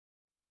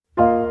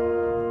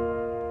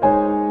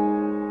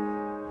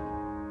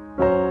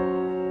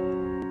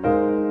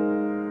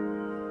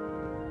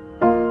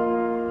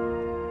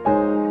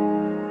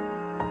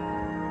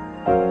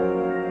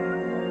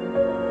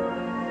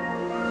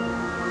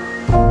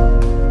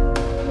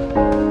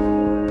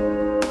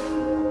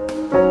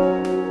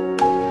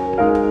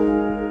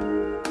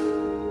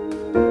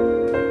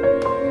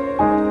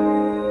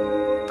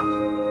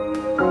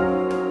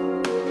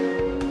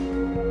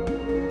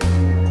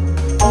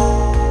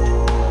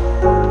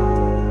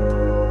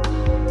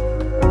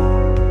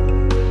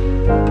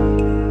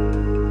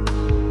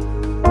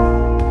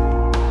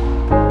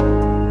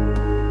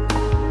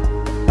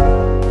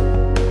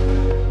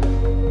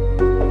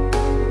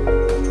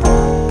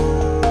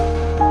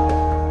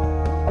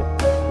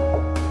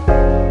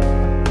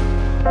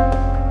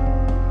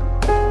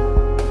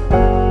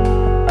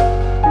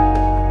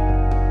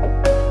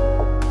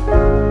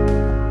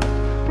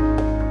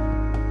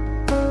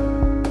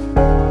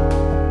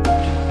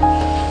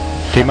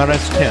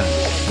minus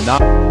 10,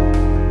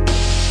 9,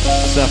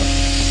 7,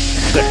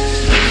 6.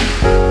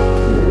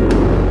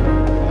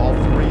 All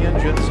three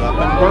engines up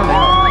and burning.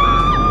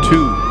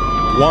 2,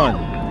 1,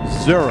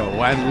 0,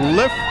 and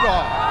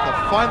liftoff. The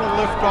final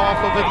liftoff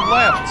of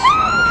Atlantis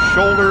on the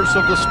shoulders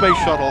of the space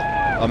shuttle.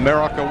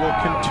 America will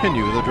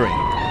continue the dream.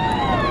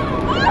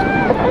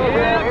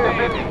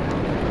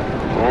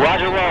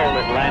 Roger, roll,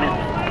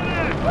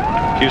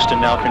 Atlantis.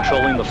 Houston now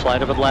controlling the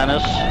flight of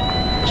Atlantis.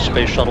 The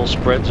space shuttle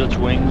spreads its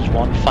wings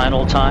one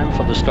final time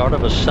for the start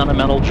of a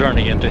sentimental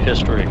journey into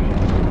history.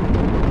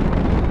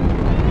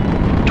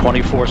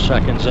 24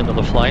 seconds into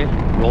the flight,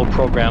 roll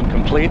program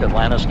complete.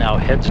 Atlantis now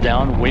heads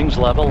down, wings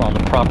level on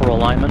the proper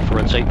alignment for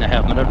its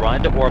 8.5-minute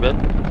ride to orbit.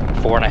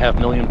 4.5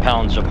 million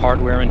pounds of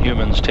hardware and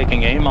humans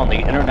taking aim on the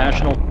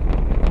International.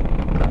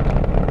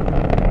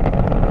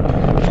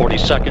 40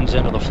 seconds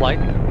into the flight,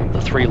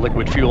 the 3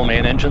 liquid fuel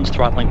main engines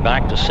throttling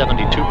back to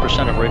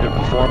 72% of rated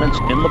performance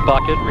in the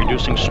bucket,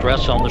 reducing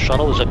stress on the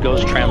shuttle as it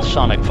goes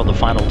transonic for the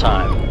final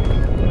time.